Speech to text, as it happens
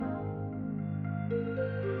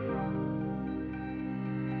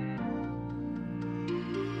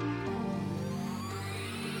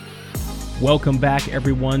Welcome back,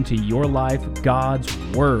 everyone, to Your Life, God's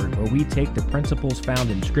Word, where we take the principles found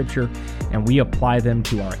in Scripture and we apply them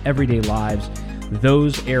to our everyday lives,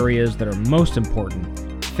 those areas that are most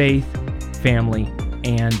important: faith, family,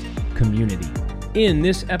 and community. In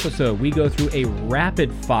this episode, we go through a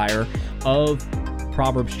rapid fire of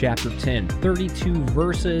Proverbs chapter 10, 32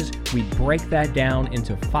 verses. We break that down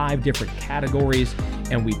into 5 different categories,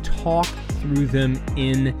 and we talk through them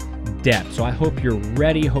in depth. So I hope you're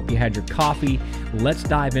ready. Hope you had your coffee. Let's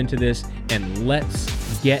dive into this and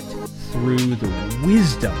let's get through the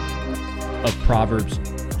wisdom of Proverbs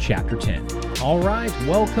chapter 10. All right,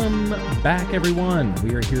 welcome back, everyone.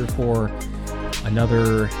 We are here for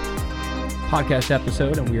another podcast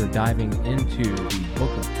episode, and we are diving into the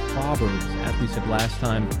book of Proverbs. As we said last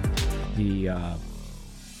time, the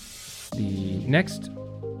next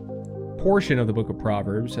portion of the book of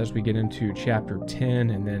Proverbs, as we get into chapter 10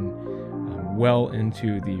 and then well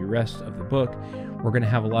into the rest of the book, we're going to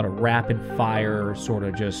have a lot of rapid fire, sort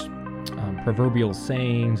of just proverbial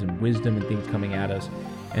sayings and wisdom and things coming at us.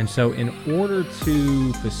 And so in order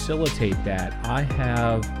to facilitate that, I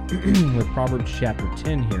have, with Proverbs chapter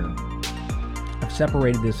 10 here, I've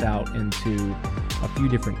separated this out into a few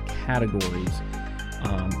different categories.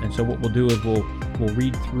 And so what we'll do is we'll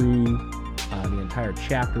read through the entire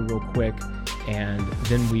chapter real quick, and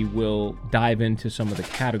then we will dive into some of the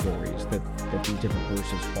categories that these different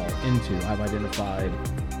verses fall into. I've identified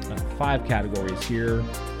 5 categories here.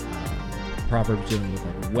 Proverbs dealing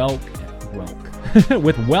with wealth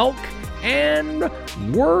and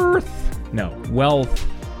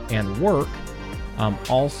work.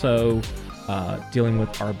 Also dealing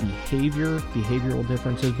with our behavioral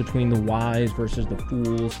differences between the wise versus the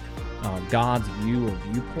fools. God's view or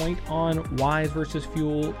viewpoint on wise versus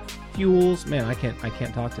fools. Man, I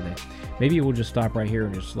can't talk today. Maybe we'll just stop right here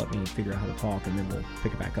and just let me figure out how to talk, and then we'll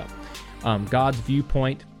pick it back up. God's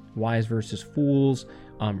viewpoint, wise versus fools,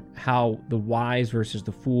 how the wise versus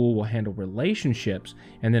the fool will handle relationships,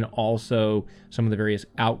 and then also some of the various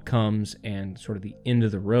outcomes and sort of the end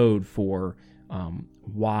of the road for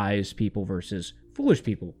wise people versus foolish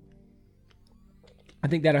people. I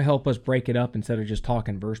think that'll help us break it up instead of just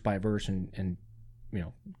talking verse by verse and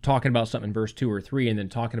talking about something in verse 2 or 3 and then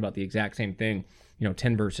talking about the exact same thing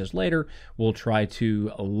 10 verses later. We'll try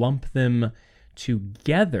to lump them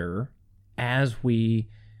together as we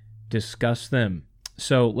discuss them.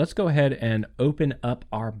 So let's go ahead and open up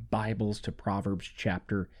our Bibles to Proverbs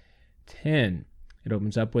chapter 10. It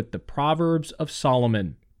opens up with the Proverbs of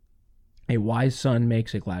Solomon. A wise son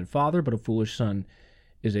makes a glad father, but a foolish son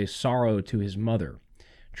is a sorrow to his mother.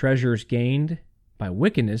 Treasures gained by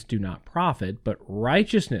wickedness do not profit, but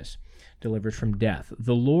righteousness delivers from death.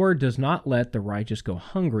 The Lord does not let the righteous go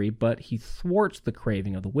hungry, but he thwarts the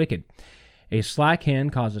craving of the wicked. A slack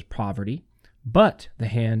hand causes poverty, but the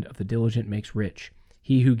hand of the diligent makes rich.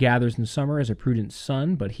 He who gathers in summer is a prudent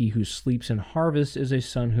son, but he who sleeps in harvest is a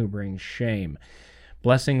son who brings shame.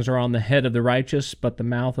 Blessings are on the head of the righteous, but the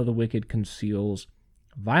mouth of the wicked conceals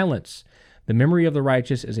violence. The memory of the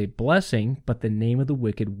righteous is a blessing, but the name of the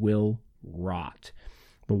wicked will rot.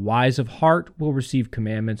 The wise of heart will receive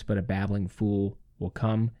commandments, but a babbling fool will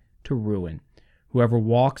come to ruin. Whoever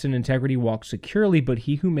walks in integrity walks securely, but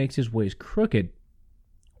he who makes his ways crooked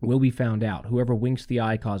will be found out. Whoever winks the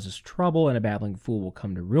eye causes trouble, and a babbling fool will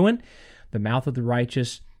come to ruin. The mouth of the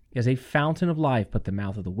righteous is a fountain of life, but the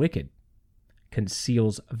mouth of the wicked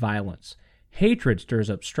conceals violence. Hatred stirs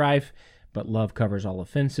up strife, but love covers all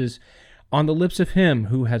offenses. On the lips of him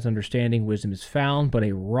who has understanding, wisdom is found, but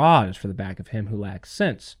a rod is for the back of him who lacks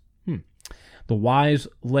sense. The wise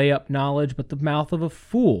lay up knowledge, but the mouth of a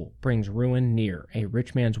fool brings ruin near. A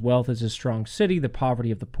rich man's wealth is his strong city. The poverty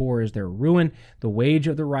of the poor is their ruin. The wage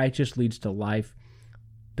of the righteous leads to life,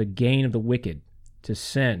 the gain of the wicked to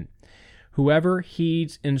sin. Whoever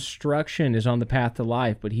heeds instruction is on the path to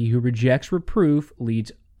life, but he who rejects reproof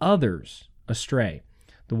leads others astray.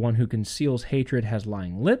 The one who conceals hatred has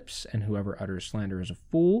lying lips, and whoever utters slander is a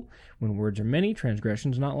fool. When words are many,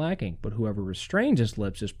 transgression is not lacking, but whoever restrains his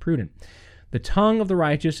lips is prudent. The tongue of the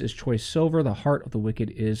righteous is choice silver, the heart of the wicked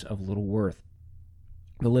is of little worth.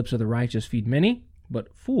 The lips of the righteous feed many,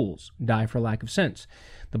 but fools die for lack of sense.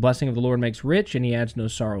 The blessing of the Lord makes rich, and he adds no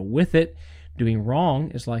sorrow with it. Doing wrong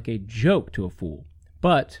is like a joke to a fool,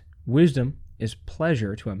 but wisdom is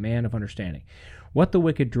pleasure to a man of understanding. What the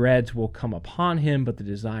wicked dreads will come upon him, but the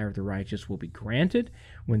desire of the righteous will be granted.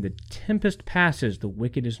 When the tempest passes, the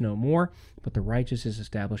wicked is no more, but the righteous is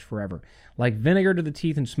established forever. Like vinegar to the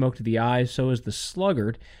teeth and smoke to the eyes, so is the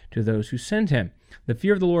sluggard to those who send him. The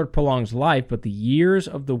fear of the Lord prolongs life, but the years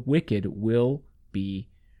of the wicked will be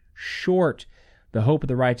short. The hope of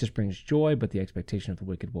the righteous brings joy, but the expectation of the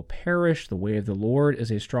wicked will perish. The way of the Lord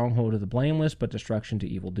is a stronghold of the blameless, but destruction to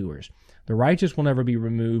evildoers. The righteous will never be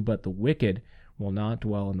removed, but the wicked will not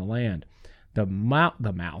dwell in the land. The mouth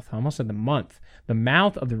of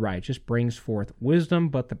the righteous brings forth wisdom,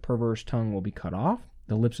 but the perverse tongue will be cut off.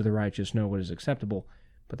 The lips of the righteous know what is acceptable,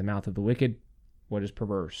 but the mouth of the wicked, what is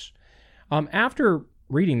perverse. After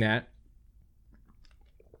reading that,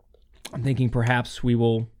 I'm thinking perhaps we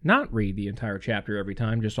will not read the entire chapter every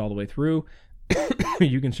time, just all the way through.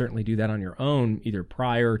 You can certainly do that on your own, either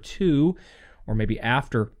prior to or maybe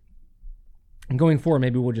after. And going forward,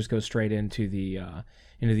 maybe we'll just go straight into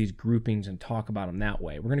these groupings and talk about them that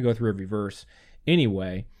way. We're going to go through every verse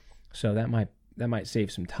anyway, so that might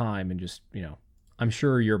save some time. And just, I'm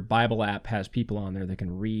sure your Bible app has people on there that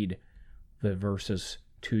can read the verses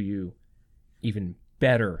to you even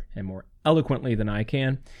better and more eloquently than I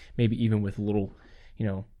can, maybe even with a little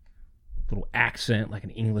accent, like an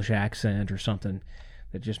English accent or something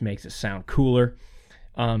that just makes it sound cooler.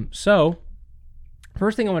 So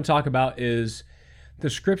first thing I want to talk about is the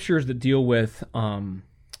scriptures that deal with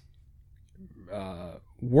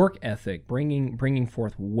work ethic, bringing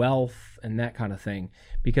forth wealth and that kind of thing,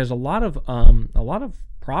 because a lot of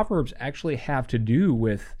Proverbs actually have to do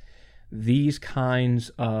with these kinds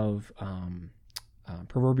of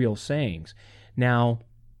proverbial sayings. Now,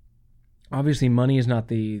 obviously, money is not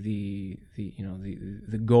the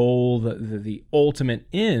goal, the ultimate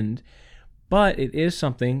end, but it is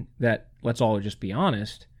something that, let's all just be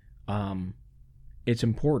honest, it's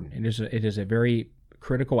important. It is a very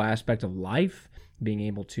critical aspect of life, being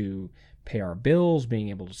able to pay our bills, being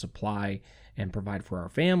able to supply and provide for our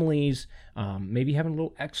families, maybe having a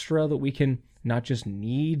little extra that we can, not just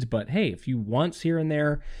needs, but hey, a few wants here and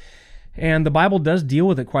there. And the Bible does deal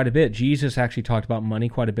with it quite a bit. Jesus actually talked about money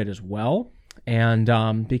quite a bit as well. And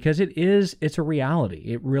because it's a reality.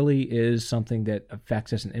 It really is something that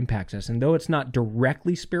affects us and impacts us. And though it's not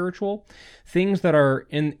directly spiritual, things that are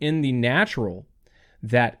in the natural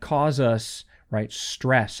that cause us, right,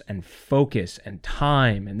 stress and focus and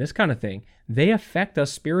time and this kind of thing, they affect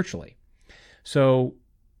us spiritually. So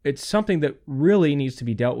it's something that really needs to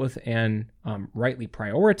be dealt with and rightly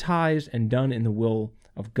prioritized and done in the will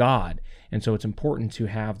of God. And so it's important to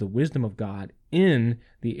have the wisdom of God in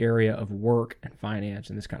the area of work and finance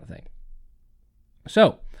and this kind of thing.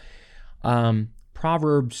 So,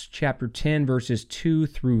 Proverbs chapter 10, verses 2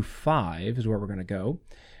 through 5 is where we're going to go.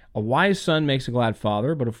 A wise son makes a glad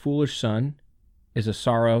father, but a foolish son is a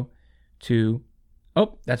sorrow to...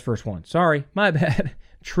 Oh, that's verse 1. Sorry, my bad.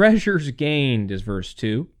 Treasures gained is verse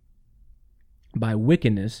 2. By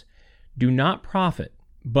wickedness do not profit,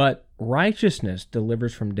 but righteousness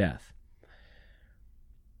delivers from death.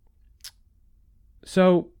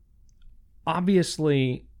 So,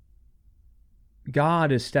 obviously,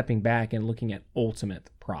 God is stepping back and looking at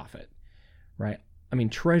ultimate profit, right? I mean,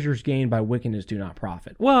 treasures gained by wickedness do not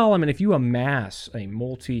profit. Well, I mean, if you amass a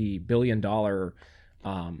multi-billion-dollar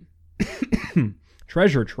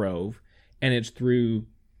treasure trove, and it's through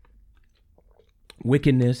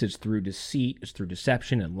wickedness, it's through deceit, it's through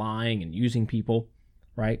deception and lying and using people,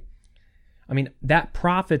 right? I mean, that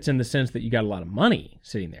profits in the sense that you got a lot of money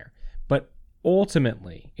sitting there, but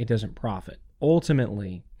ultimately, it doesn't profit.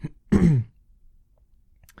 Ultimately,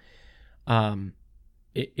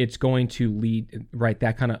 it's going to lead, right,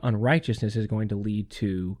 that kind of unrighteousness is going to lead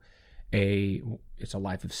to it's a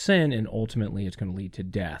life of sin, and ultimately it's going to lead to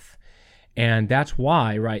death. And that's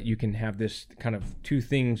why, right, you can have this kind of two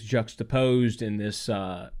things juxtaposed in this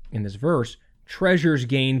verse. Treasures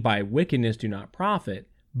gained by wickedness do not profit,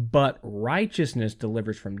 but righteousness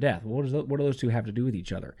delivers from death. What do those two have to do with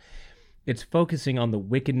each other? It's focusing on the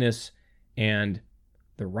wickedness and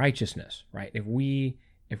the righteousness, right? If we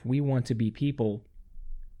want to be people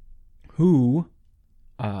who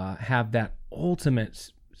have that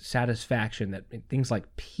ultimate satisfaction, that things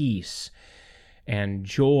like peace and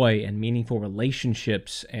joy and meaningful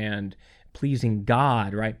relationships and pleasing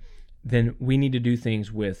God, right? Then we need to do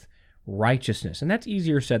things with righteousness. And that's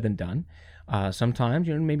easier said than done. Sometimes,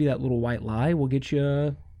 maybe that little white lie will get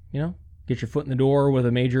you, get your foot in the door with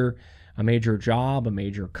a major job, a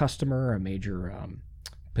major customer, a major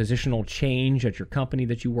positional change at your company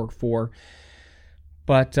that you work for.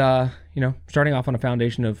 But, starting off on a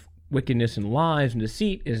foundation of wickedness and lies and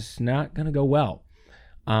deceit is not going to go well.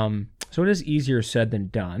 So it is easier said than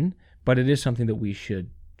done, but it is something that we should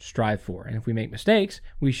strive for. And if we make mistakes,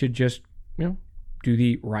 we should just, do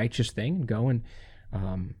the righteous thing and go and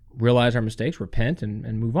realize our mistakes, repent,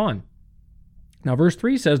 and move on. Now, verse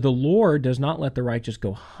 3 says, "The Lord does not let the righteous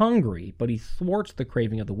go hungry, but he thwarts the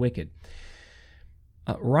craving of the wicked."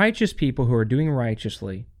 Righteous people who are doing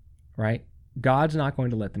righteously, right? God's not going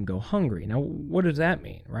to let them go hungry. Now, what does that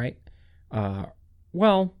mean, right?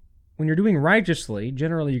 Well, when you're doing righteously,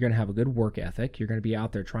 generally you're going to have a good work ethic. You're going to be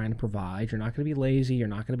out there trying to provide. You're not going to be lazy. You're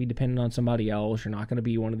not going to be dependent on somebody else. You're not going to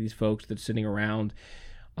be one of these folks that's sitting around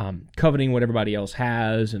coveting what everybody else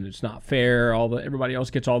has, and it's not fair. Everybody else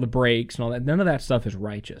gets all the breaks and all that. None of that stuff is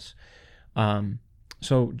righteous.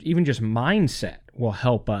 So even just mindset will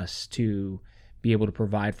help us to be able to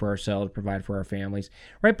provide for ourselves, provide for our families,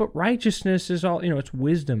 right? But righteousness is all, it's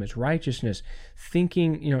wisdom, it's righteousness,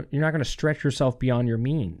 thinking, you're not going to stretch yourself beyond your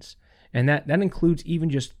means. And that includes even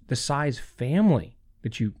just the size family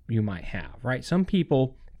that you might have, right? Some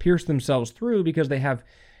people pierce themselves through because they have,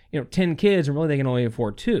 10 kids and really they can only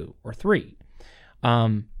afford 2 or 3.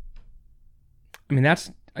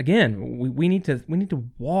 That's, again, we need to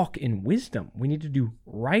walk in wisdom. We need to do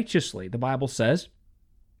righteously. The Bible says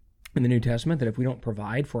in the New Testament that if we don't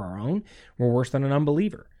provide for our own, we're worse than an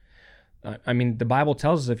unbeliever. The Bible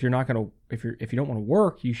tells us if you don't want to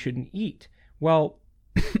work, you shouldn't eat. Well,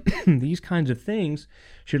 these kinds of things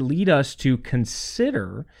should lead us to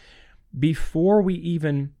consider before we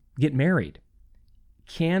even get married.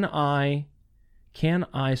 Can I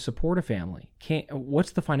support a family?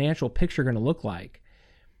 What's the financial picture going to look like?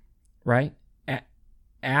 Right?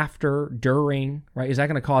 After, during, right? Is that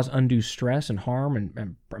going to cause undue stress and harm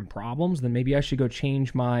and problems? Then maybe I should go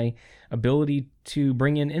change my ability to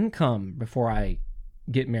bring in income before I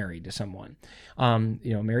get married to someone.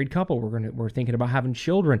 Married couple, we're thinking about having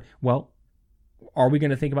children. Well, are we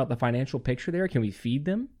going to think about the financial picture there? Can we feed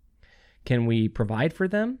them? Can we provide for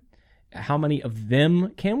them? How many of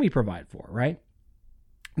them can we provide for, right?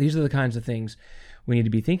 These are the kinds of things we need to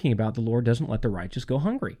be thinking about. The Lord doesn't let the righteous go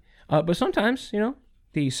hungry. But sometimes,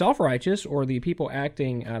 the self-righteous or the people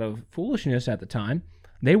acting out of foolishness at the time,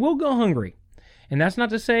 they will go hungry. And that's not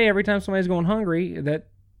to say every time somebody's going hungry that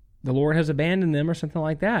the Lord has abandoned them or something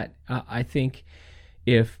like that. I think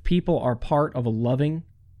if people are part of a loving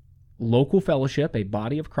local fellowship, a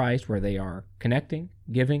body of Christ where they are connecting,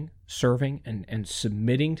 giving, serving, and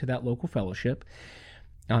submitting to that local fellowship,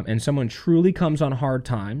 and someone truly comes on hard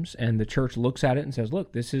times and the church looks at it and says,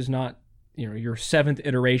 look, this is not your 7th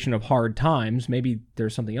iteration of hard times. Maybe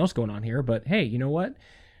there's something else going on here, but hey, you know what?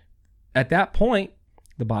 At that point,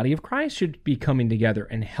 the body of Christ should be coming together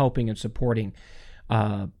and helping and supporting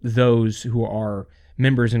those who are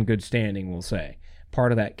members in good standing, we'll say,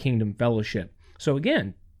 part of that kingdom fellowship. So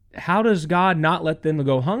again, how does God not let them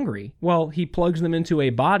go hungry? Well, he plugs them into a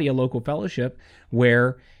body, a local fellowship,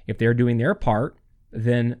 where if they're doing their part,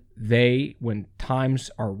 then they, when times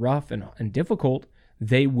are rough and difficult,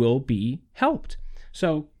 they will be helped.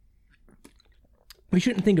 So we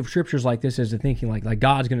shouldn't think of scriptures like this as a thinking like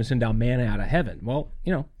God's going to send down manna out of heaven. Well,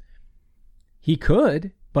 he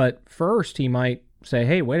could, but first he might say,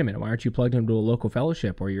 hey, wait a minute, why aren't you plugged into a local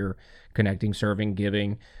fellowship where you're connecting, serving,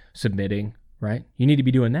 giving, submitting, right? You need to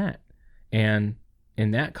be doing that. And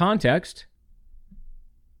in that context,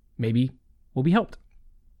 maybe we'll be helped.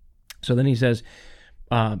 So then he says,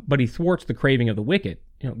 but he thwarts the craving of the wicked.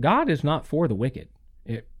 God is not for the wicked.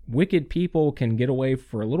 Wicked people can get away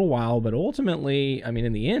for a little while, but ultimately,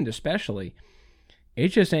 in the end especially, it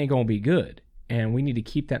just ain't going to be good. And we need to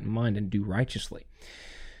keep that in mind and do righteously.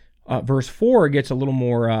 Verse 4 gets a little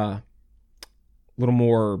more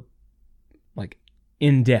like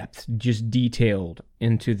in-depth, just detailed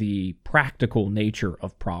into the practical nature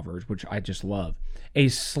of Proverbs, which I just love. A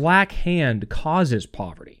slack hand causes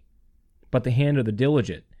poverty, but the hand of the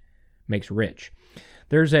diligent makes rich.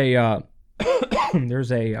 There's a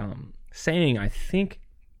saying, I think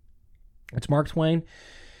it's Mark Twain.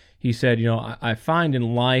 He said, I find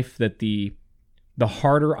in life that the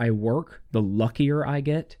harder I work, the luckier I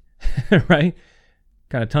get, right?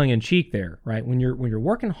 Kind of tongue-in-cheek there, right? When you're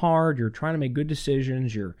working hard, you're trying to make good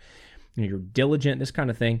decisions, you're diligent, this kind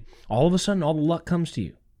of thing, all of a sudden all the luck comes to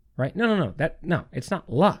you, right? No, it's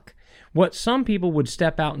not luck. What some people would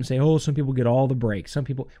step out and say, oh, some people get all the breaks. Some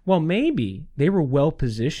people, well, maybe they were well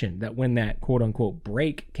positioned that when that quote-unquote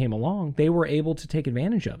break came along, they were able to take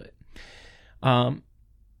advantage of it.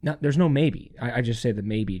 Now, there's no maybe. I just say the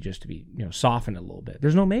maybe just to be, soften it a little bit.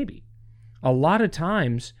 There's no maybe. A lot of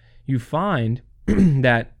times you find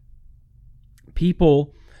that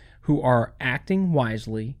people who are acting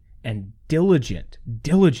wisely and diligent,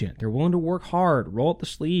 they're willing to work hard, roll up the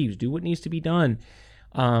sleeves, do what needs to be done.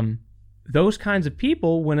 Those kinds of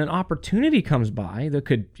people, when an opportunity comes by that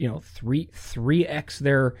could, 3x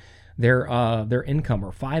their income,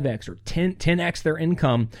 or 5x or 10x their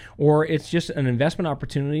income, or it's just an investment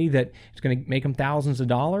opportunity that is going to make them thousands of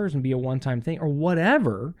dollars and be a one-time thing, or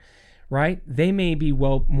whatever, right? They may be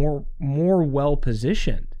more well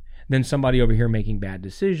positioned than somebody over here making bad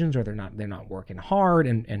decisions, or they're not working hard,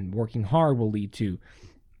 and working hard will lead to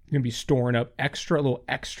be storing up a little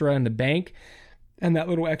extra in the bank, and that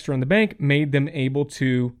little extra in the bank made them able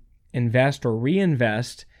to invest or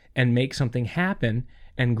reinvest and make something happen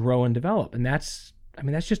and grow and develop. And that's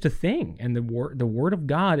just a thing. And the word of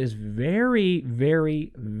God is very,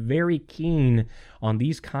 very, very keen on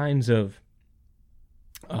these kinds of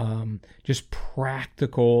just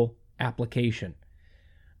practical application.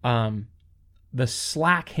 The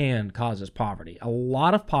slack hand causes poverty. A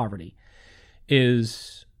lot of poverty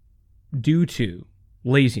is due to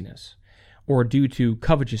laziness, or due to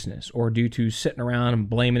covetousness, or due to sitting around and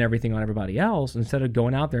blaming everything on everybody else, instead of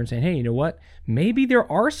going out there and saying, hey, you know what? Maybe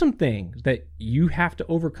there are some things that you have to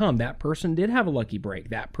overcome. That person did have a lucky break.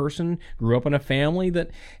 That person grew up in a family that,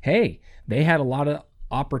 hey, they had a lot of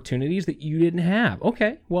opportunities that you didn't have.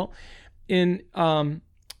 Okay, well,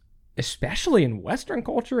 especially in Western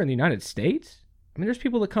culture in the United States, there's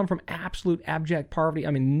people that come from absolute abject poverty.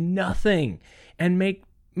 Nothing, and make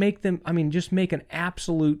them, just make an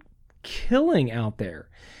absolute killing out there.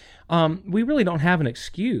 We really don't have an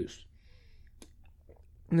excuse.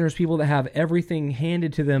 And there's people that have everything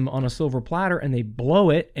handed to them on a silver platter, and they blow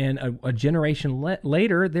it, and a generation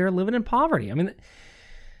later, they're living in poverty.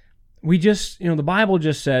 The Bible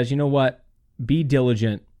just says, you know what? Be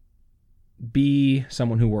diligent. Be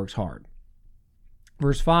someone who works hard.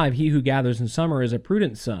 Verse 5, he who gathers in summer is a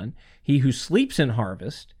prudent son. He who sleeps in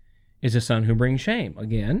harvest is a son who brings shame.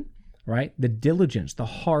 Again, right? The diligence, the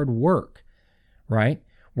hard work, right?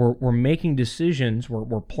 We're making decisions.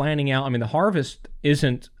 We're planning out. The harvest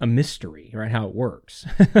isn't a mystery, right? How it works,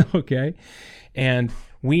 okay? And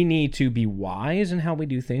we need to be wise in how we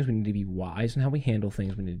do things. We need to be wise in how we handle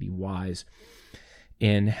things. We need to be wise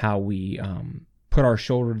in how we put our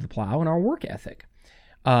shoulder to the plow and our work ethic.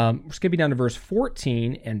 We're skipping down to verse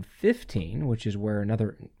 14 and 15, which is where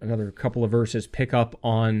another couple of verses pick up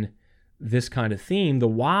on this kind of theme. The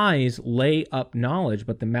wise lay up knowledge,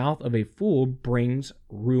 but the mouth of a fool brings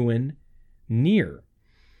ruin near.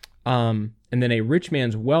 And then a rich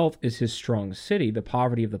man's wealth is his strong city. The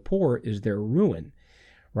poverty of the poor is their ruin,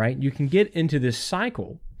 right? You can get into this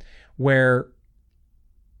cycle where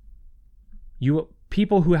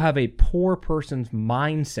people who have a poor person's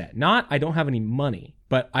mindset, not I don't have any money,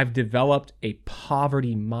 but I've developed a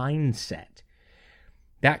poverty mindset.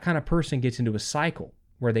 That kind of person gets into a cycle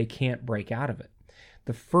where they can't break out of it.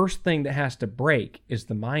 The first thing that has to break is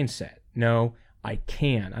the mindset. No, I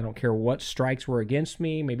can. I don't care what strikes were against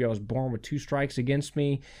me. Maybe I was born with 2 strikes against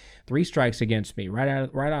me, 3 strikes against me, right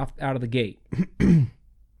out of the gate.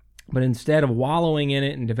 But instead of wallowing in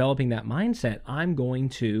it and developing that mindset, I'm going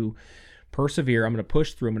to persevere. I'm going to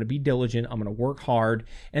push through. I'm going to be diligent. I'm going to work hard.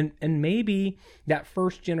 And maybe that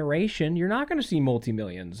first generation, you're not going to see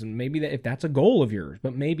multi-millions. And maybe if that's a goal of yours,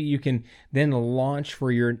 but maybe you can then launch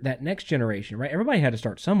for that next generation, right? Everybody had to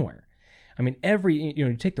start somewhere.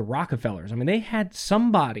 You take the Rockefellers. They had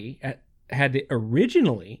somebody had to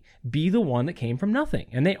originally be the one that came from nothing.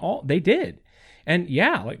 And they did. And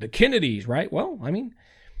yeah, like the Kennedys, right? Well,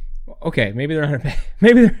 okay, maybe they're not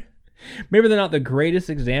maybe they're not the greatest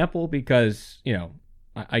example because,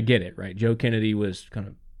 I get it, right? Joe Kennedy was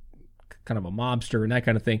kind of a mobster and that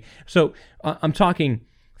kind of thing. So I'm talking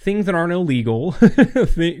things that aren't illegal,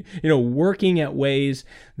 working at ways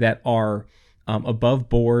that are above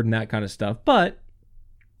board and that kind of stuff. But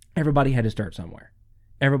everybody had to start somewhere.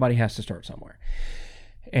 Everybody has to start somewhere.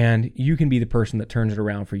 And you can be the person that turns it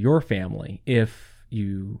around for your family if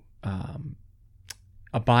you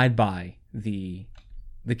abide by the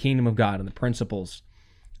kingdom of God and the principles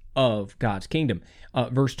of God's kingdom.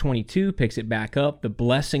 Verse 22 picks it back up. The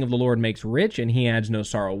blessing of the Lord makes rich, and he adds no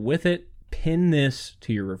sorrow with it. Pin this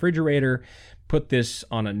to your refrigerator. Put this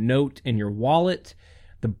on a note in your wallet.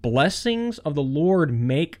 The blessings of the Lord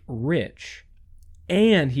make rich,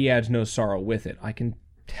 and he adds no sorrow with it. I can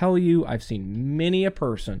tell you, I've seen many a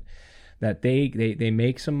person that they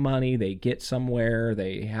make some money, they get somewhere,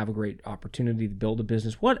 they have a great opportunity to build a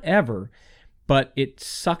business, whatever, but it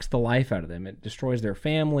sucks the life out of them. It destroys their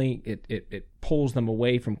family. It pulls them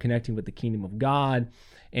away from connecting with the kingdom of God.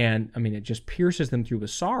 And it just pierces them through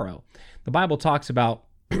with sorrow. The Bible talks about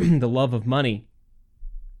the love of money,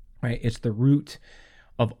 right? It's the root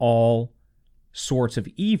of all sorts of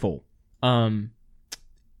evil.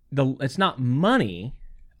 It's not money,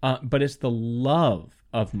 but it's the love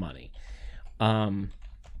of money. Where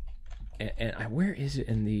is it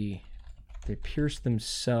in they pierce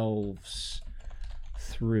themselves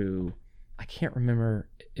through? I can't remember.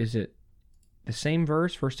 Is it the same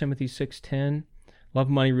verse, 1 Timothy 6:10? Love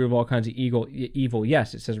of money, root of all kinds of evil.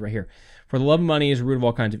 Yes, it says right here. For the love of money is a root of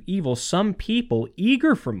all kinds of evil. Some people,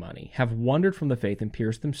 eager for money, have wandered from the faith and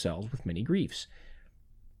pierced themselves with many griefs.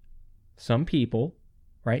 Some people,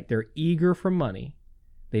 right, they're eager for money.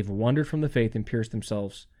 They've wandered from the faith and pierced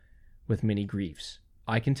themselves with many griefs.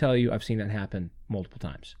 I can tell you I've seen that happen multiple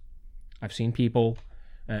times. I've seen people,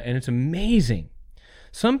 and it's amazing.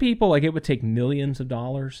 Some people, like, it would take millions of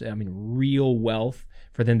dollars, real wealth,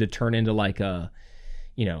 for them to turn into like a,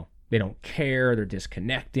 they don't care, they're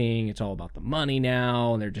disconnecting, it's all about the money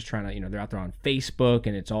now, and they're just trying to, they're out there on Facebook,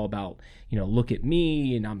 and it's all about, look at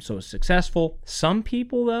me, and I'm so successful. Some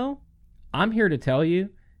people, though, I'm here to tell you,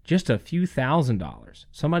 just a few $1,000s.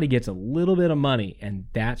 Somebody gets a little bit of money, and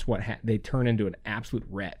that's what they turn into an absolute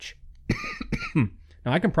wretch.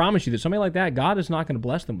 Now, I can promise you that somebody like that, God is not going to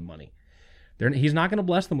bless them with money. He's not going to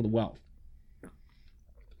bless them with wealth.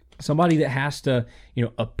 Somebody that has to,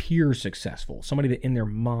 appear successful. Somebody that in their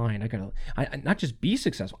mind, I not just be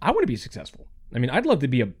successful. I want to be successful. I'd love to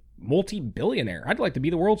be a multi-billionaire. I'd like to be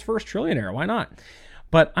the world's first trillionaire. Why not?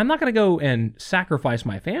 But I'm not going to go and sacrifice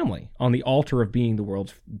my family on the altar of being the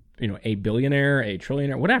world's, a billionaire, a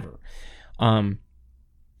trillionaire, whatever. I'm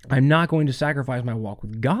not going to sacrifice my walk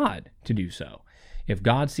with God to do so. If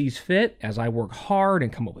God sees fit, as I work hard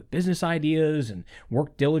and come up with business ideas and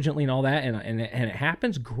work diligently and all that, and it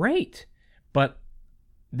happens, great. But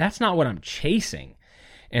that's not what I'm chasing.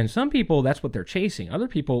 And some people, that's what they're chasing. Other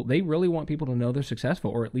people, they really want people to know they're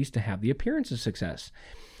successful, or at least to have the appearance of success.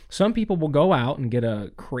 Some people will go out and get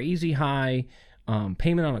a crazy high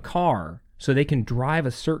payment on a car so they can drive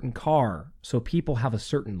a certain car so people have a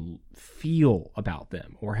certain feel about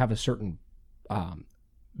them or have a certain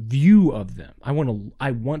view of them. I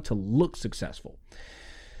want to look successful.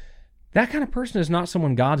 That kind of person is not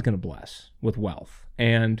someone God's going to bless with wealth.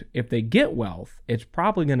 And if they get wealth, it's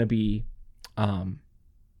probably going to be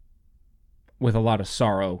with a lot of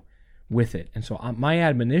sorrow with it. And so my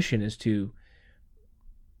admonition is to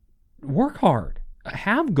work hard,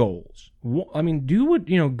 have goals. Do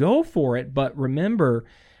what, go for it. But remember,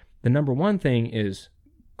 the number one thing is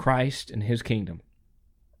Christ and his kingdom,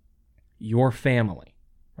 your family,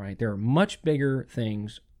 right? There are much bigger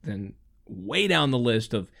things than way down the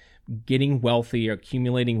list of getting wealthy,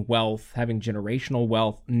 accumulating wealth, having generational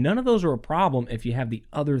wealth. None of those are a problem if you have the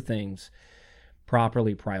other things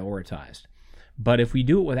properly prioritized. But if we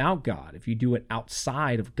do it without God, if you do it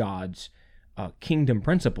outside of God's kingdom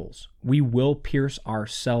principles, we will pierce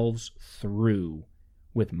ourselves through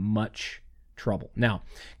with much trouble. Now,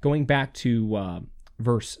 going back to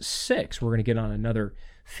verse 6, we're going to get on another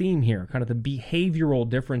theme here, kind of the behavioral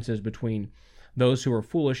differences between those who are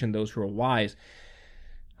foolish and those who are wise.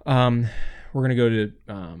 We're going to go to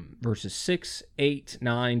verses 6, 8,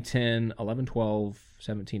 9, 10, 11, 12,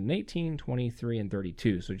 17, and 18, 23, and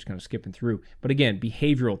 32. So just kind of skipping through. But again,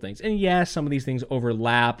 behavioral things. And yes, some of these things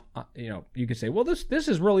overlap. You could say, well, this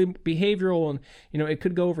is really behavioral, and it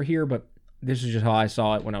could go over here, but this is just how I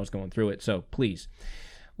saw it when I was going through it. So please,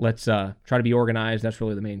 let's try to be organized. That's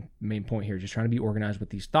really the main point here, just trying to be organized with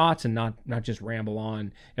these thoughts and not just ramble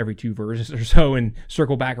on every 2 verses or so and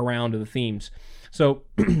circle back around to the themes. So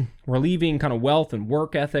we're leaving kind of wealth and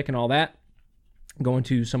work ethic and all that, going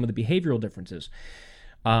to some of the behavioral differences.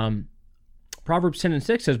 Proverbs 10 and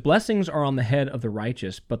 6 says, blessings are on the head of the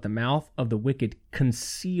righteous, but the mouth of the wicked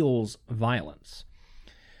conceals violence.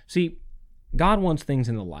 See, God wants things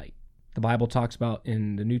in the light. The Bible talks about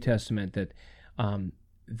in the New Testament that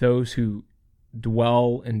those who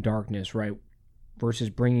dwell in darkness, right, versus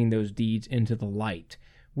bringing those deeds into the light.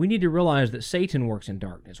 We need to realize that Satan works in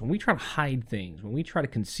darkness. When we try to hide things, when we try to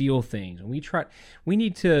conceal things, we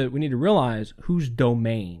need to realize whose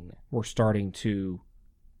domain we're starting to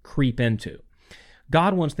creep into.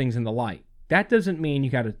 God wants things in the light. That doesn't mean you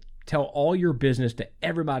got to tell all your business to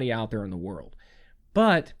everybody out there in the world.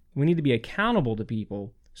 But we need to be accountable to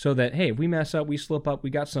people so that, hey, if we mess up, we slip up, we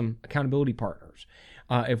got some accountability partners.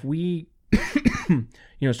 If we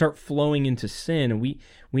start flowing into sin, and we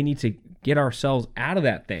need to get ourselves out of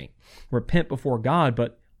that thing, repent before God,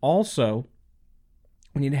 but also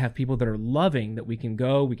we need to have people that are loving, that we can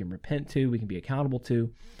go, we can repent to, we can be accountable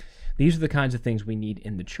to. These are the kinds of things we need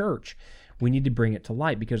in the church. We need to bring it to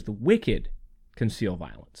light because the wicked conceal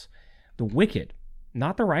violence. The wicked,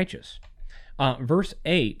 not the righteous. Verse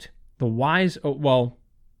 8, the wise,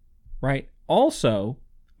 right? Also,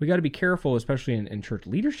 we got to be careful, especially in church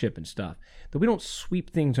leadership and stuff, that we don't sweep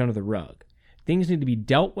things under the rug. Things need to be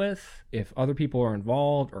dealt with. If other people are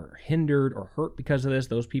involved or hindered or hurt because of this,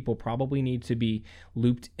 those people probably need to be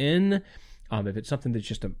looped in. If it's something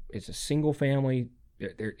that's it's a single family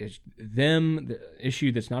there is the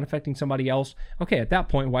issue that's not affecting somebody else. Okay, at that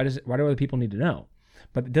point, why do other people need to know?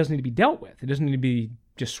 But it doesn't need to be dealt with. It doesn't need to be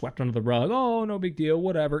just swept under the rug. Oh, no big deal,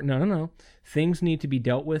 whatever. No. Things need to be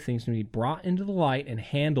dealt with. Things need to be brought into the light and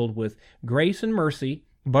handled with grace and mercy,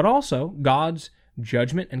 but also God's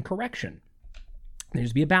judgment and correction. There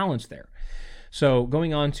needs to be a balance there. So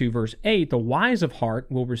going on to verse 8, the wise of heart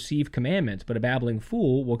will receive commandments, but a babbling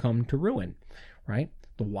fool will come to ruin, right?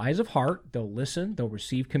 The wise of heart, they'll listen, they'll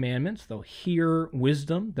receive commandments, they'll hear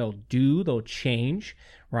wisdom, they'll change,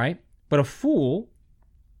 right? But a fool,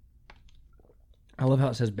 I love how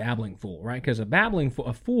it says babbling fool, right? Because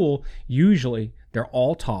a fool, usually they're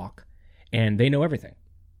all talk and they know everything.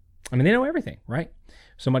 They know everything, right?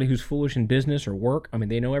 Somebody who's foolish in business or work,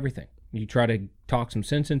 they know everything. You try to talk some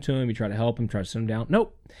sense into them, you try to help them, try to sit them down.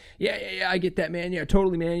 Nope. Yeah, I get that, man. Yeah,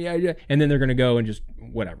 totally, man. Yeah. And then they're going to go and just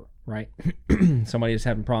whatever, right? Somebody is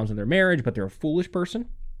having problems in their marriage, but they're a foolish person.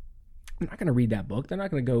 They're not going to read that book. They're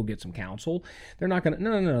not going to go get some counsel. They're not going to,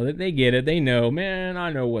 no. They get it. They know, man,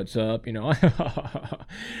 I know what's up. I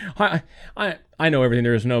know everything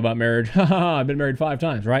there is to know about marriage. I've been married 5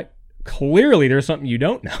 times, right? Clearly there's something you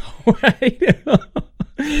don't know, right?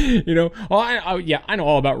 I know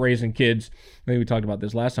all about raising kids. I think we talked about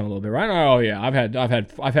this last time a little bit, right? Oh yeah,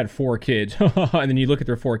 I've had 4 kids, and then you look at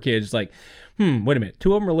their 4 kids, it's like, wait a minute,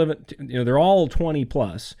 2 of them are living, they're all 20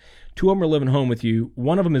 plus. 2 of them are living home with you.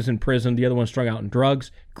 1 of them is in prison. The other one's strung out in drugs.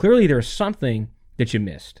 Clearly, there's something that you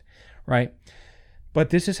missed, right? But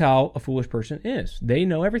this is how a foolish person is. They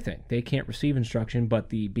know everything. They can't receive instruction, but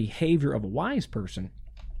the behavior of a wise person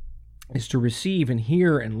is to receive and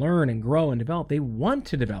hear and learn and grow and develop. They want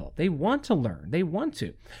to develop. They want to learn. They want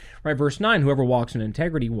to. Right, verse 9, whoever walks in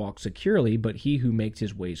integrity walks securely, but he who makes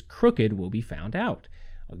his ways crooked will be found out.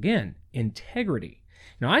 Again, integrity.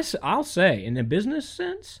 Now, I'll say, in a business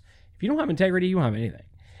sense, if you don't have integrity, you don't have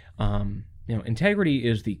anything. Integrity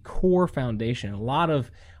is the core foundation. A lot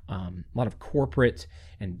of corporate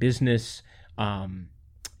and business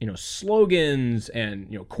slogans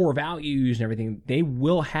and core values and everything, they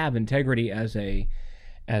will have integrity as a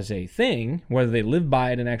thing. Whether they live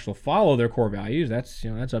by it and actually follow their core values,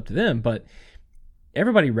 that's up to them. But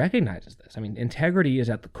everybody recognizes this. Integrity is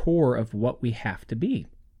at the core of what we have to be.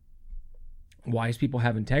 Wise people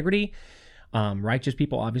have integrity. Righteous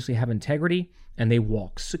people obviously have integrity, and they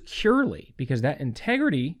walk securely because that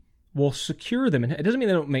integrity will secure them. And it doesn't mean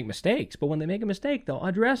they don't make mistakes, but when they make a mistake, they'll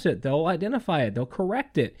address it, they'll identify it, they'll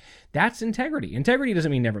correct it. That's integrity. Integrity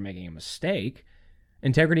doesn't mean never making a mistake.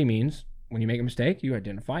 Integrity means when you make a mistake, you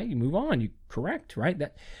identify it, you move on, you correct, right?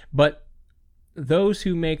 But those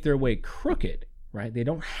who make their way crooked, right, they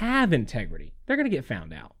don't have integrity, they're going to get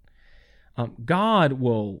found out. God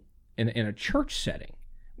will, in a church setting,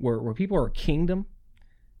 where people are a kingdom,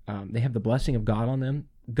 they have the blessing of God on them,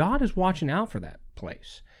 God is watching out for that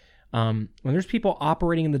place. When there's people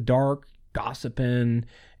operating in the dark, gossiping,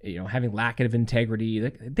 having lack of integrity,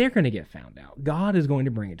 they're going to get found out. God is going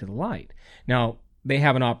to bring it to the light. Now, they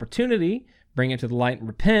have an opportunity, bring it to the light and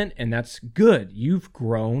repent, and that's good. You've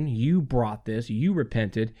grown, you brought this, you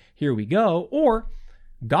repented, here we go. Or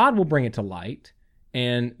God will bring it to light,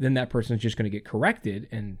 and then that person is just going to get corrected,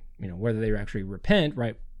 and whether they actually repent,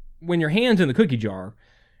 right? When your hand's in the cookie jar,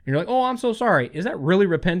 and you're like, oh, I'm so sorry. Is that really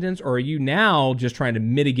repentance, or are you now just trying to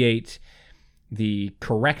mitigate the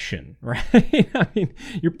correction, right?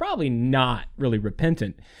 You're probably not really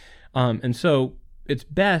repentant. And so it's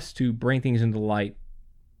best to bring things into light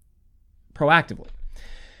proactively.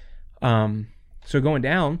 So going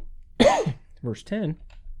down, verse 10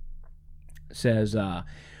 says,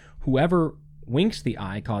 whoever winks the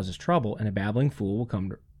eye causes trouble, and a babbling fool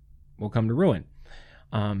will come to ruin.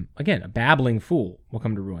 Again, a babbling fool will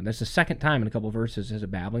come to ruin. That's the second time in a couple of verses it says a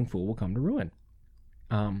babbling fool will come to ruin.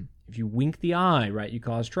 If you wink the eye, right, you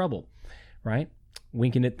cause trouble, right?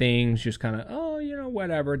 Winking at things, just kind of,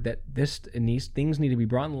 whatever. These things need to be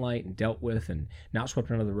brought in light and dealt with and not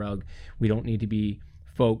swept under the rug. We don't need to be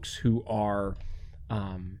folks who are,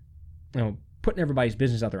 putting everybody's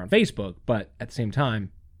business out there on Facebook, but at the same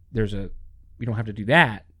time, we don't have to do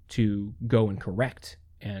that to go and correct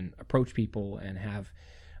and approach people and have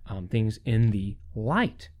things in the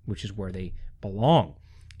light, which is where they belong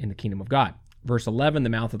in the kingdom of God. Verse 11, the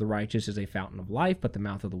mouth of the righteous is a fountain of life, but the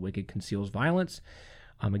mouth of the wicked conceals violence.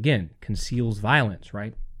 Again, conceals violence,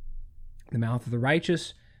 right? The mouth of the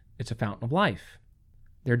righteous, it's a fountain of life.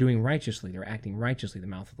 They're doing righteously. They're acting righteously. The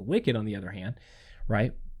mouth of the wicked, on the other hand,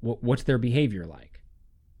 right? What's their behavior like?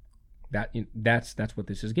 That's what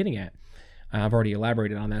this is getting at. I've already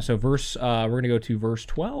elaborated on that. So we're going to go to verse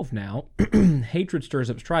 12 now. Hatred stirs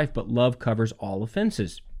up strife, but love covers all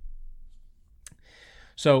offenses.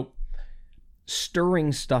 So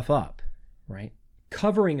stirring stuff up, right?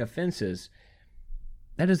 Covering offenses,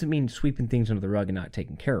 that doesn't mean sweeping things under the rug and not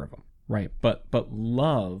taking care of them, right? But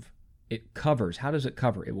love, it covers. How does it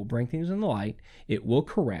cover? It will bring things in the light. It will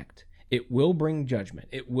correct. It will bring judgment.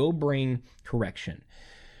 It will bring correction.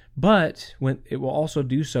 But when it will also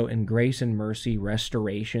do so in grace and mercy,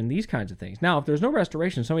 restoration, these kinds of things. Now, if there's no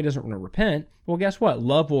restoration, somebody doesn't want to repent, well, guess what?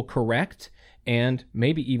 Love will correct and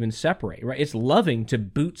maybe even separate, right? It's loving to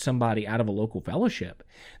boot somebody out of a local fellowship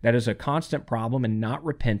that is a constant problem and not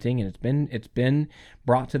repenting, and it's been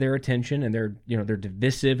brought to their attention, and they're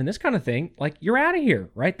divisive and this kind of thing. Like, you're out of here,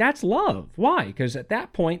 right? That's love. Why? Because at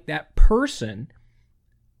that point, that person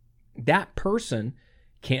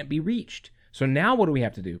can't be reached. So now what do we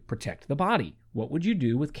have to do? Protect the body. What would you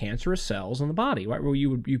do with cancerous cells in the body? Right? Well,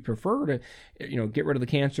 you prefer to, get rid of the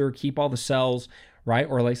cancer, keep all the cells, right?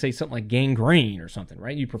 Or like say something like gangrene or something,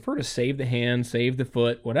 right? You prefer to save the hand, save the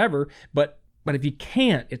foot, whatever. But if you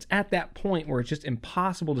can't, it's at that point where it's just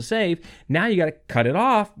impossible to save. Now you got to cut it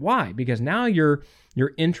off. Why? Because now your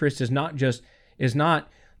interest is not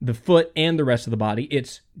the foot and the rest of the body.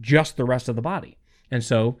 It's just the rest of the body. And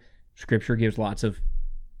so Scripture gives lots of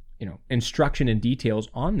instruction and details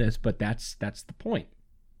on this, but that's the point.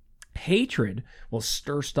 Hatred will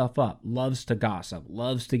stir stuff up, loves to gossip,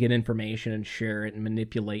 loves to get information and share it and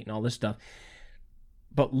manipulate and all this stuff.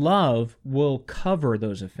 But love will cover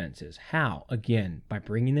those offenses. How? Again, by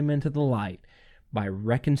bringing them into the light, by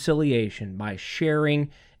reconciliation, by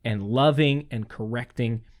sharing and loving and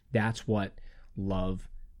correcting. That's what love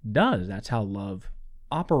does. That's how love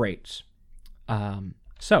operates.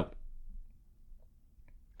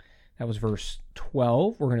 That was verse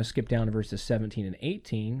 12. We're going to skip down to verses 17 and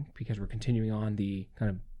 18 because we're continuing on the kind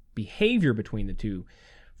of behavior between the two,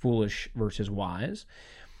 foolish versus wise.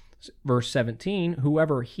 Verse 17,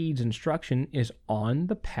 whoever heeds instruction is on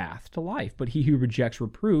the path to life, but he who rejects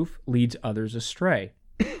reproof leads others astray.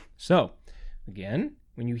 So, again,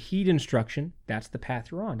 when you heed instruction, that's the path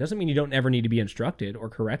you're on. Doesn't mean you don't ever need to be instructed or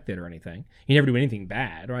corrected or anything. You never do anything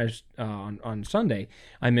bad. Right? On Sunday,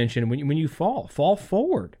 I mentioned when you fall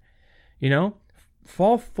forward.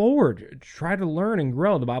 Fall forward. Try to learn and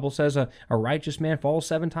grow. The Bible says a righteous man falls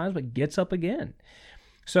 7 times but gets up again.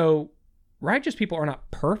 So righteous people are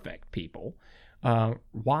not perfect people.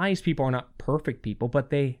 Wise people are not perfect people,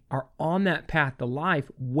 but they are on that path to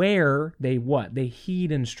life where they what? They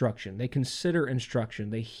heed instruction. They consider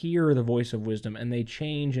instruction. They hear the voice of wisdom, and they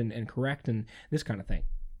change and correct and this kind of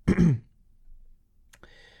thing.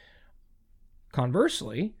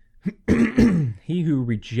 Conversely, he who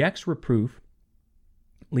rejects reproof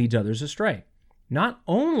leads others astray. Not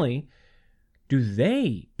only do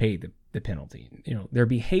they pay the penalty, their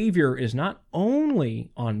behavior is not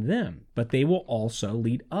only on them, but they will also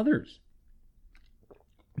lead others.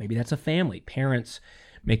 Maybe that's a family, parents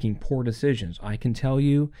making poor decisions. I can tell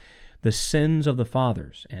you the sins of the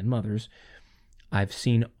fathers and mothers. I've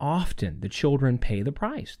seen often the children pay the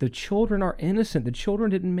price. The children are innocent. The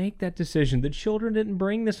children didn't make that decision. The children didn't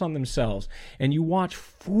bring this on themselves. And you watch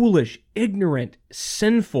foolish, ignorant,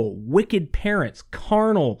 sinful, wicked parents,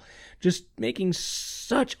 carnal, just making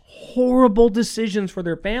such horrible decisions for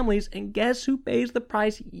their families. And guess who pays the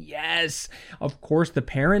price? Yes, of course the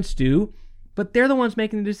parents do, but they're the ones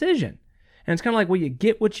making the decision. And it's kind of like, well, you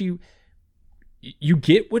get what you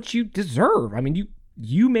deserve. I mean,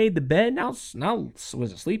 you made the bed, now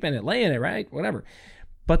was it sleep in it, lay in it, right? Whatever.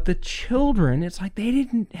 But the children, it's like they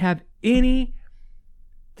didn't have anything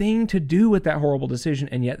to do with that horrible decision,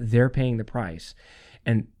 and yet they're paying the price.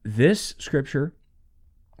 And this scripture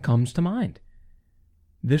comes to mind.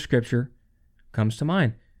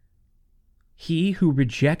 He who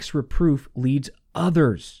rejects reproof leads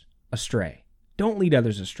others astray. Don't lead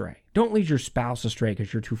others astray. Don't lead your spouse astray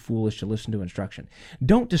because you're too foolish to listen to instruction.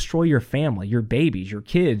 Don't destroy your family, your babies, your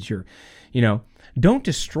kids, don't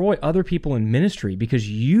destroy other people in ministry because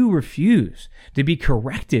you refuse to be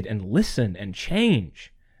corrected and listen and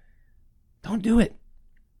change. Don't do it.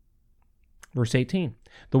 Verse 18,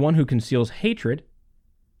 the one who conceals hatred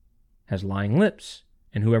has lying lips,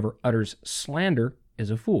 and whoever utters slander is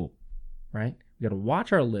a fool, right? We got to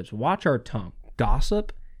watch our lips, watch our tongue.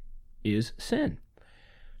 Gossip is sin.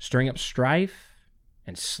 Stirring up strife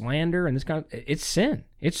and slander and it's sin.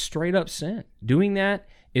 It's straight up sin. Doing that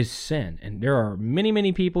is sin. And there are many,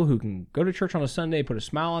 many people who can go to church on a Sunday, put a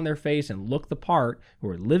smile on their face and look the part, who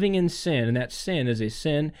are living in sin. And that sin is a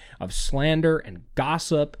sin of slander and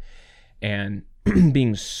gossip and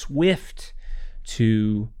being swift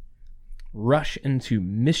to rush into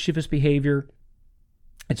mischievous behavior.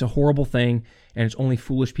 It's a horrible thing, and it's only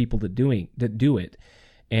foolish people that do it.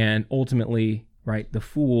 And ultimately, right? The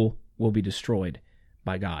fool will be destroyed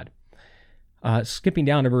by God. Skipping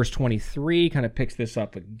down to verse 23, kind of picks this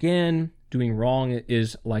up again. Doing wrong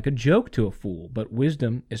is like a joke to a fool, but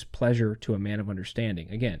wisdom is pleasure to a man of understanding.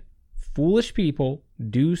 Again, foolish people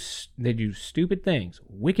do stupid things,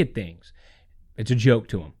 wicked things. It's a joke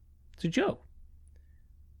to them. It's a joke.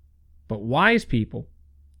 But wise people,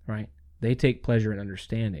 right, they take pleasure in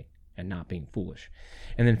understanding and not being foolish.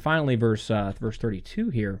 And then finally, verse 32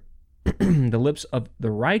 here, the lips of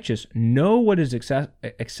the righteous know what is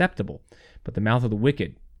acceptable, but the mouth of the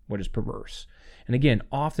wicked, what is perverse. And again,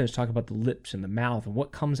 often it's talking about the lips and the mouth and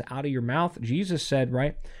what comes out of your mouth. Jesus said,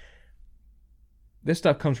 right, this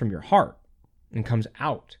stuff comes from your heart and comes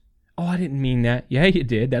out. Oh, I didn't mean that. Yeah, you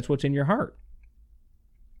did. That's what's in your heart.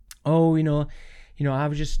 Oh, I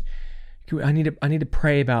was just, I need to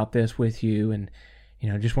pray about this with you, and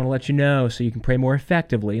just want to let you know so you can pray more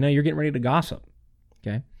effectively. You're getting ready to gossip.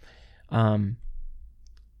 Okay,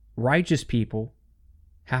 righteous people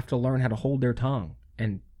have to learn how to hold their tongue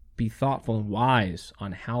and be thoughtful and wise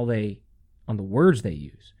on the words they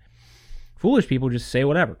use. Foolish people just say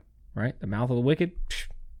whatever, right? The mouth of the wicked,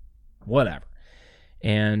 whatever.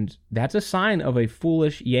 And that's a sign of a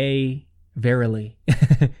foolish, yea, verily,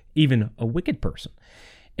 even a wicked person.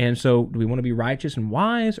 And so do we want to be righteous and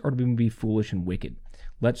wise, or do we want to be foolish and wicked?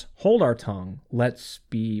 Let's hold our tongue. Let's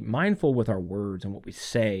be mindful with our words and what we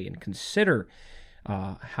say, and consider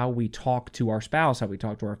how we talk to our spouse, how we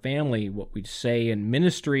talk to our family, what we say in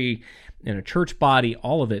ministry, in a church body,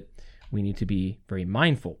 all of it. We need to be very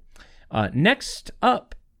mindful. Next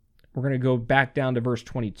up, we're going to go back down to verse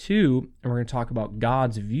 22, and we're going to talk about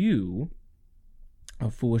God's view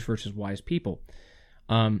of foolish versus wise people.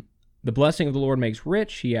 The blessing of the Lord makes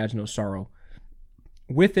rich. He adds no sorrow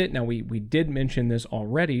with it. Now, we did mention this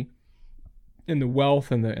already in the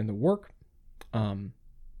wealth and the work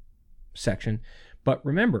section. But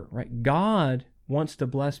remember, right, God wants to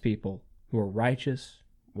bless people who are righteous,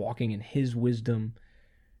 walking in his wisdom,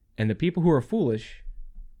 and the people who are foolish,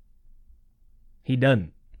 he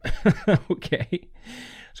doesn't. Okay?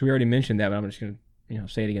 So we already mentioned that, but I'm just going to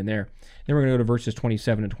say it again there. Then we're going to go to verses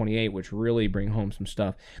 27 and 28, which really bring home some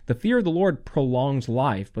stuff. The fear of the Lord prolongs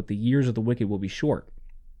life, but the years of the wicked will be short.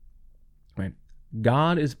 Right?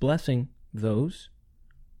 God is blessing those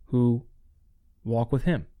who walk with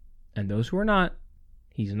him, and those who are not,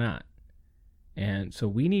 he's not. And so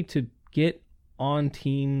we need to get on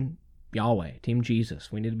Team Yahweh, Team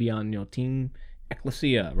Jesus. We need to be on, Team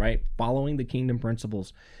Ecclesia, right? Following the kingdom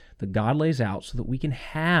principles that God lays out so that we can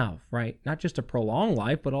have, right, not just a prolonged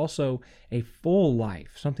life, but also a full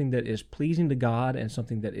life, something that is pleasing to God and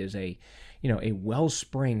something that is a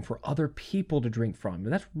wellspring for other people to drink from.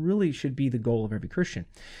 And that really should be the goal of every Christian.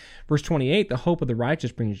 Verse 28, the hope of the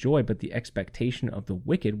righteous brings joy, but the expectation of the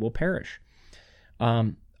wicked will perish.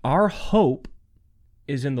 Our hope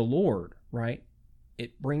is in the Lord, right?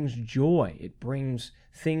 It brings joy. It brings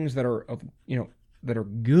things that are that are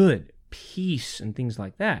good, peace and things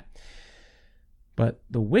like that. But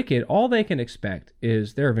the wicked, all they can expect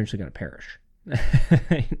is they're eventually going to perish.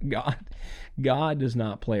 God does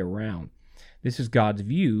not play around. This is God's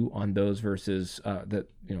view on those versus the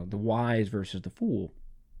wise versus the fool.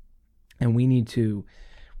 And we need to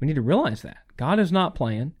realize that God is not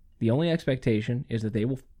playing. The only expectation is that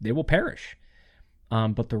they will perish.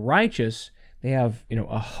 But the righteous, they have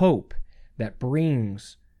a hope that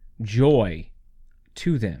brings joy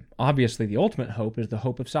to them. Obviously, the ultimate hope is the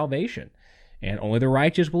hope of salvation, and only the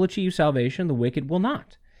righteous will achieve salvation. The wicked will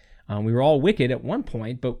not. We were all wicked at one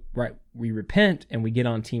point, but right, we repent and we get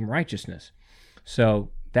on Team Righteousness. So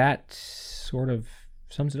that sort of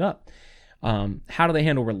sums it up. How do they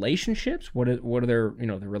handle relationships? What are their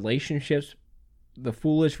the relationships? The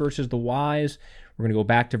foolish versus the wise. We're going to go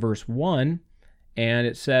back to verse 1, and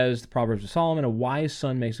it says, the Proverbs of Solomon, a wise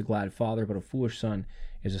son makes a glad father, but a foolish son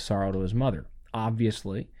is a sorrow to his mother.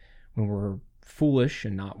 Obviously, when we're foolish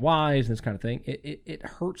and not wise and this kind of thing, it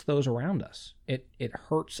hurts those around us. It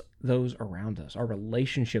hurts those around us. Our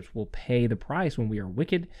relationships will pay the price when we are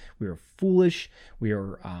wicked, we are foolish, we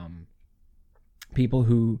are people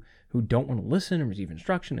who don't want to listen and receive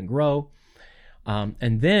instruction and grow.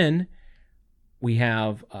 And then we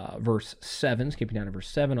have verse 7, skipping down to verse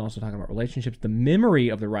 7, also talking about relationships. The memory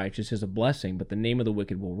of the righteous is a blessing, but the name of the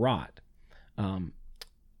wicked will rot.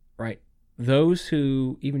 Right? Those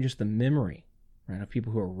who, even just the memory, right, of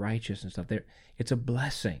people who are righteous and stuff, it's a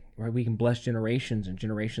blessing, right? We can bless generations and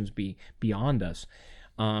generations be beyond us.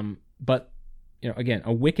 But, again,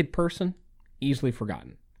 a wicked person, easily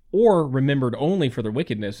forgotten. or remembered only for their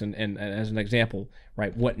wickedness, and as an example,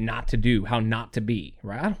 right, what not to do, how not to be,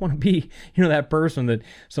 right? I don't want to be, that person that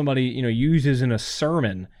somebody, uses in a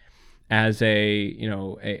sermon as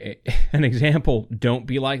an example. Don't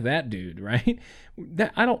be like that dude, right?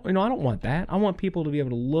 That I don't want that. I want people to be able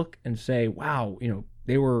to look and say, wow,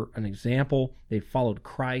 they were an example. They followed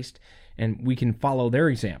Christ, and we can follow their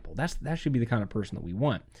example. That should be the kind of person that we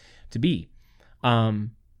want to be.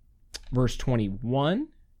 Verse 21,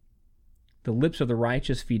 the lips of the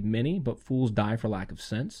righteous feed many, but fools die for lack of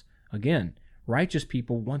sense. Again, righteous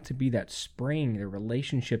people want to be that spring. Their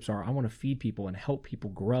relationships are, I want to feed people and help people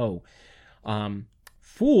grow.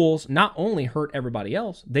 Fools not only hurt everybody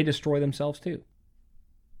else, they destroy themselves too.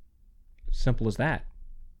 Simple as that.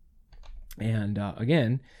 And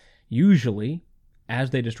again, usually, as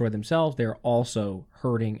they destroy themselves, they're also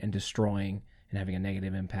hurting and destroying and having a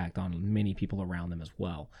negative impact on many people around them as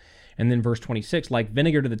well. And then verse 26, like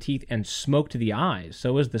vinegar to the teeth and smoke to the eyes,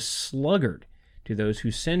 so is the sluggard to those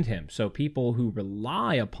who send him. So people who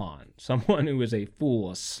rely upon someone who is a fool,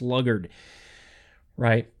 a sluggard,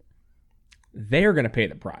 right, they're going to pay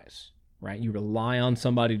the price, right? You rely on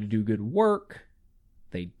somebody to do good work.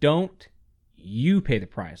 They don't. You pay the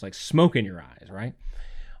price, like smoke in your eyes, right?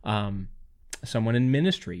 Someone in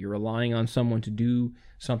ministry, you're relying on someone to do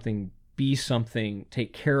something, be something,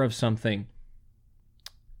 take care of something.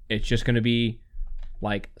 It's just going to be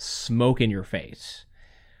like smoke in your face.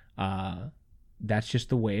 That's just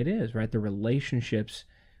the way it is, right? The relationships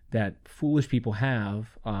that foolish people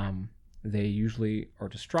have, they usually are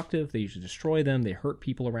destructive. They usually destroy them. They hurt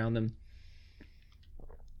people around them.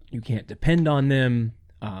 You can't depend on them.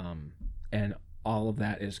 And all of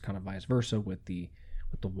that is kind of vice versa with the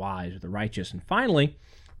wise or the righteous. And finally,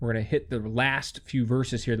 we're going to hit the last few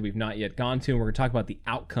verses here that we've not yet gone to, and we're going to talk about the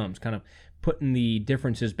outcomes, kind of putting the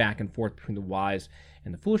differences back and forth between the wise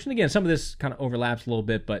and the foolish. And again, some of this kind of overlaps a little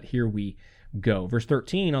bit, but here we go. Verse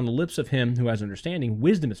 13, on the lips of him who has understanding,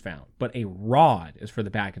 wisdom is found, but a rod is for the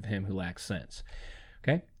back of him who lacks sense.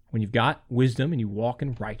 Okay? When you've got wisdom and you walk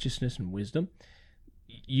in righteousness and wisdom,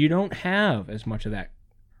 you don't have as much of that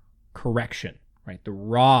correction, right? The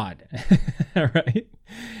rod, right?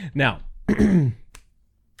 Now, it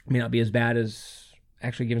may not be as bad as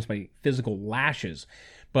actually giving somebody physical lashes,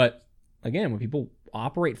 but again, when people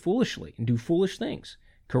operate foolishly and do foolish things,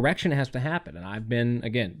 correction has to happen. And I've been,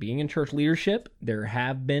 again, being in church leadership, there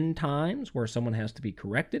have been times where someone has to be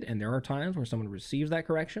corrected, and there are times where someone receives that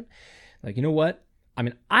correction. Like, you know what? I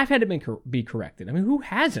mean, I've had to be corrected. I mean, who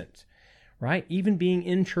hasn't, right? Even being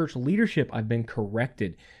in church leadership, I've been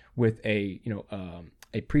corrected with a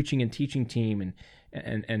preaching and teaching team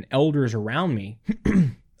and elders around me.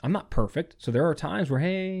 I'm not perfect, so there are times where,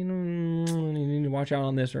 hey, you need to watch out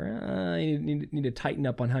on this, or you need to tighten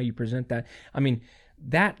up on how you present that. I mean,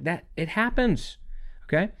 that it happens,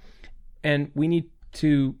 okay? And we need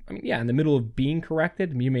to, in the middle of being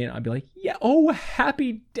corrected, you may not be like, yeah, oh,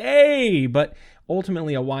 happy day, but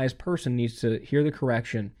ultimately a wise person needs to hear the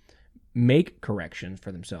correction, make corrections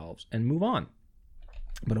for themselves, and move on.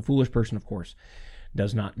 But a foolish person, of course,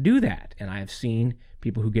 does not do that. And I have seen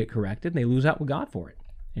people who get corrected, and they lose out with God for it.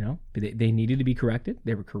 They needed to be corrected.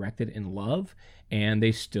 They were corrected in love, and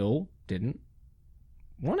they still didn't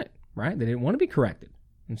want it, right? They didn't want to be corrected.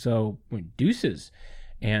 And so, deuces.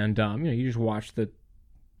 And, you just watch the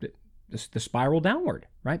spiral downward,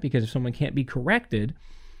 right? Because if someone can't be corrected,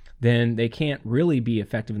 then they can't really be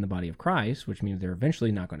effective in the body of Christ, which means they're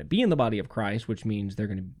eventually not going to be in the body of Christ, which means they're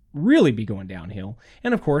going to really be going downhill.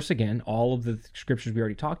 And of course, again, all of the scriptures we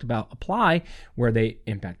already talked about apply, where they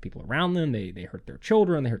impact people around them, they hurt their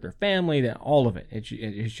children, they hurt their family, all of it.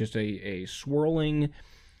 It's just a swirling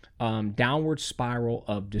downward spiral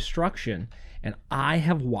of destruction. And I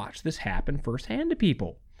have watched this happen firsthand to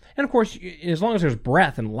people. And of course, as long as there's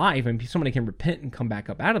breath and life, and somebody can repent and come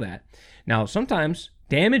back up out of that. Now, sometimes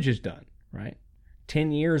damage is done, right?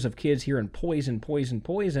 10 years of kids hearing poison,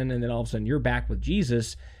 and then all of a sudden you're back with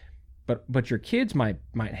Jesus, but your kids might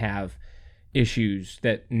have issues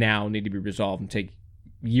that now need to be resolved and take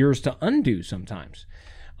years to undo sometimes.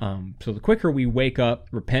 So the quicker we wake up,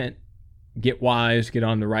 repent, get wise, get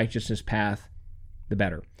on the righteousness path, the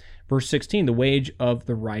better. Verse 16, the wage of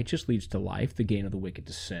the righteous leads to life, the gain of the wicked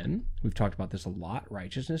to sin. We've talked about this a lot.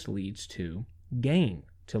 Righteousness leads to gain,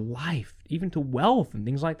 to life, even to wealth and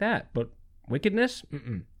things like that. But wickedness,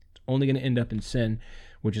 it's only going to end up in sin,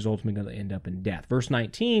 which is ultimately going to end up in death. Verse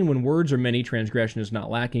 19, when words are many, transgression is not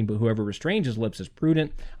lacking, but whoever restrains his lips is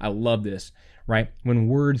prudent. I love this, right? When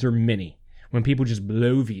words are many, when people just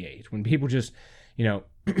bloviate, when people just, you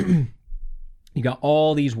You got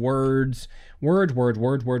all these words, and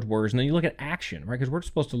then you look at action, right? Because we're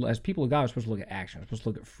supposed to, as people of God, we're supposed to look at action. We're supposed to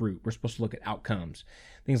look at fruit. We're supposed to look at outcomes,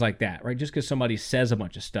 things like that, right? Just because somebody says a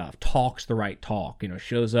bunch of stuff, talks the right talk,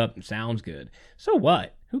 shows up and sounds good, so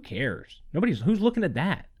what? Who cares? Who's looking at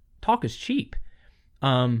that? Talk is cheap.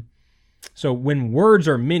 So when words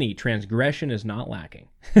are many, transgression is not lacking.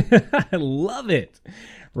 I love it,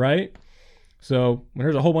 right? So when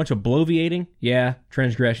there's a whole bunch of bloviating, yeah,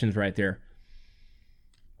 transgression's right there.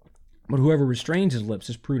 But whoever restrains his lips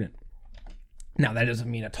is prudent. Now, that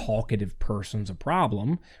doesn't mean a talkative person's a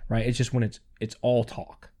problem, right? It's just when it's all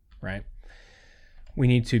talk, right? We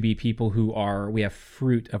need to be people we have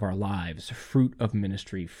fruit of our lives, fruit of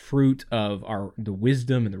ministry, fruit of the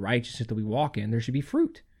wisdom and the righteousness that we walk in. There should be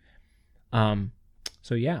fruit.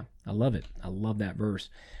 So yeah, I love it. I love that verse.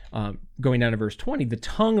 Going down to verse 20, the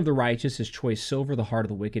tongue of the righteous is choice silver, the heart of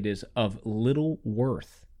the wicked is of little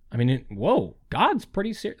worth. I mean, God's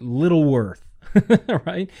pretty serious. Little worth,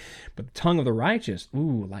 right? But the tongue of the righteous,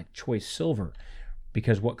 like choice silver,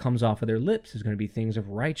 because what comes off of their lips is going to be things of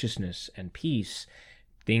righteousness and peace,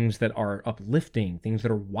 things that are uplifting, things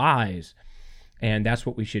that are wise. And that's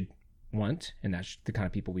what we should want, and that's the kind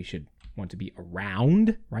of people we should want to be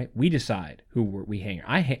around, right? We decide who we hang.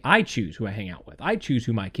 I choose who I hang out with. I choose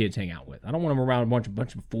who my kids hang out with. I don't want them around a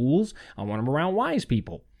bunch of fools. I want them around wise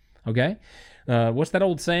people. Okay? What's that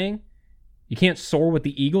old saying? You can't soar with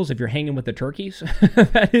the eagles if you're hanging with the turkeys.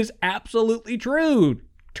 That is absolutely true.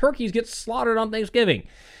 Turkeys get slaughtered on Thanksgiving.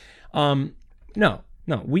 No.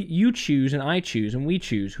 You choose and I choose and we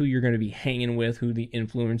choose who you're going to be hanging with, who the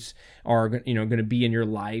influence are going to be in your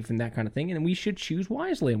life and that kind of thing. And we should choose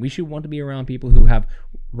wisely, and we should want to be around people who have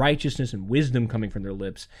righteousness and wisdom coming from their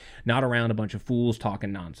lips, not around a bunch of fools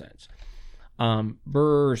talking nonsense.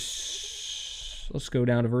 Let's go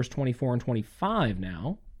down to verse 24 and 25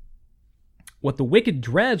 now. What the wicked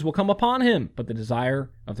dreads will come upon him, but the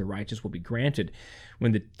desire of the righteous will be granted.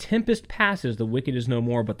 When the tempest passes, the wicked is no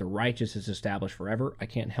more, but the righteous is established forever. I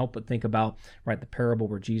can't help but think about, the parable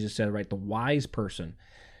where Jesus said, the wise person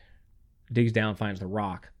digs down, finds the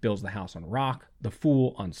rock, builds the house on rock, the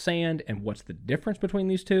fool on sand. And what's the difference between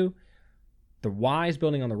these two? The wise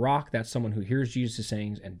building on the rock, that's someone who hears Jesus'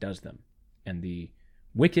 sayings and does them. And the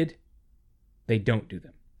wicked, they don't do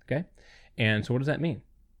them, okay? And so what does that mean?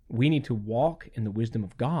 We need to walk in the wisdom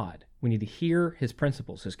of God. We need to hear his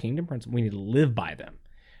principles, his kingdom principles. We need to live by them.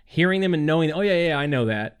 Hearing them and knowing, I know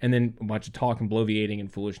that, and then a bunch of talk and bloviating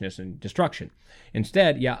and foolishness and destruction.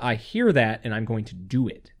 Instead, I hear that and I'm going to do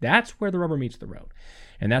it. That's where the rubber meets the road.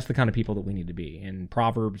 And that's the kind of people that we need to be. And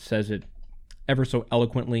Proverbs says it ever so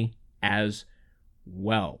eloquently as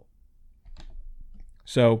well.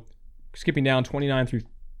 So, skipping down 29 through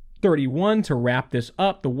 31 to wrap this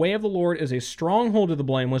up. The way of the Lord is a stronghold to the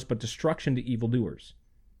blameless, but destruction to evildoers.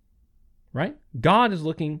 Right? God is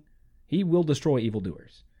looking, he will destroy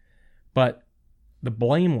evildoers. But the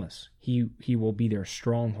blameless, he will be their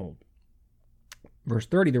stronghold. Verse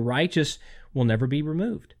 30, the righteous will never be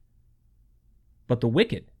removed, but the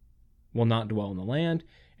wicked will not dwell in the land.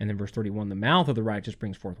 And then verse 31, the mouth of the righteous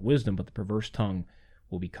brings forth wisdom, but the perverse tongue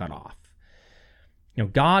will be cut off.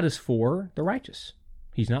 God is for the righteous.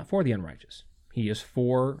 He's not for the unrighteous. He is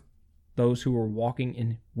for those who are walking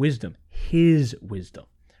in wisdom, his wisdom,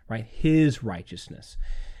 right? His righteousness.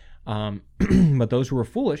 But those who are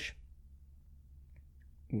foolish,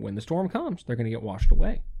 when the storm comes, they're going to get washed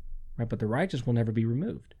away, right? But the righteous will never be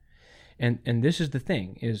removed. And this is the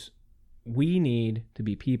thing, is we need to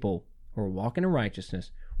be people who are walking in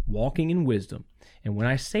righteousness, walking in wisdom. And when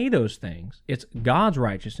I say those things, it's God's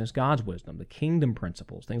righteousness, God's wisdom, the kingdom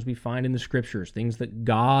principles, things we find in the scriptures, things that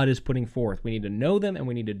God is putting forth. We need to know them and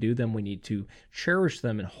we need to do them. We need to cherish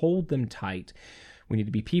them and hold them tight. We need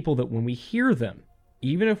to be people that when we hear them,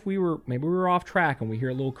 even if maybe we were off track and we hear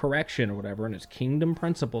a little correction or whatever, and it's kingdom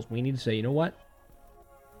principles, we need to say, you know what?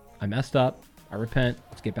 I messed up. I repent.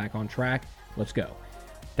 Let's get back on track. Let's go.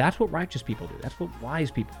 That's what righteous people do. That's what wise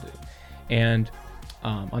people do. And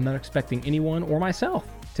I'm not expecting anyone or myself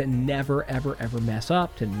to never, ever, ever mess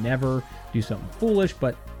up, to never do something foolish.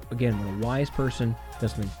 But again, when a wise person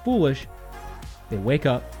does something foolish, they wake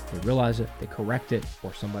up, they realize it, they correct it,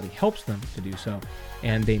 or somebody helps them to do so,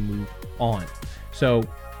 and they move on. So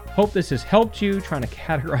hope this has helped you trying to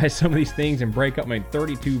categorize some of these things and break up my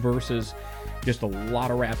 32 verses. Just a lot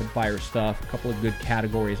of rapid fire stuff, a couple of good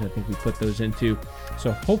categories I think we put those into.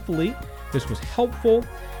 So hopefully this was helpful.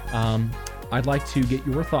 I'd like to get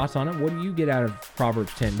your thoughts on it. What do you get out of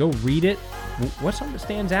Proverbs 10? Go read it. What's something that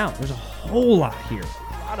stands out? There's a whole lot here.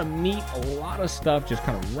 A lot of meat, a lot of stuff, just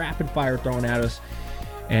kind of rapid fire thrown at us.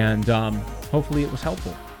 And hopefully it was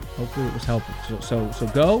helpful. Hopefully it was helpful. So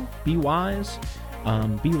go, be wise,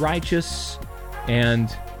 be righteous,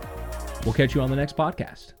 and we'll catch you on the next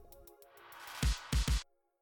podcast.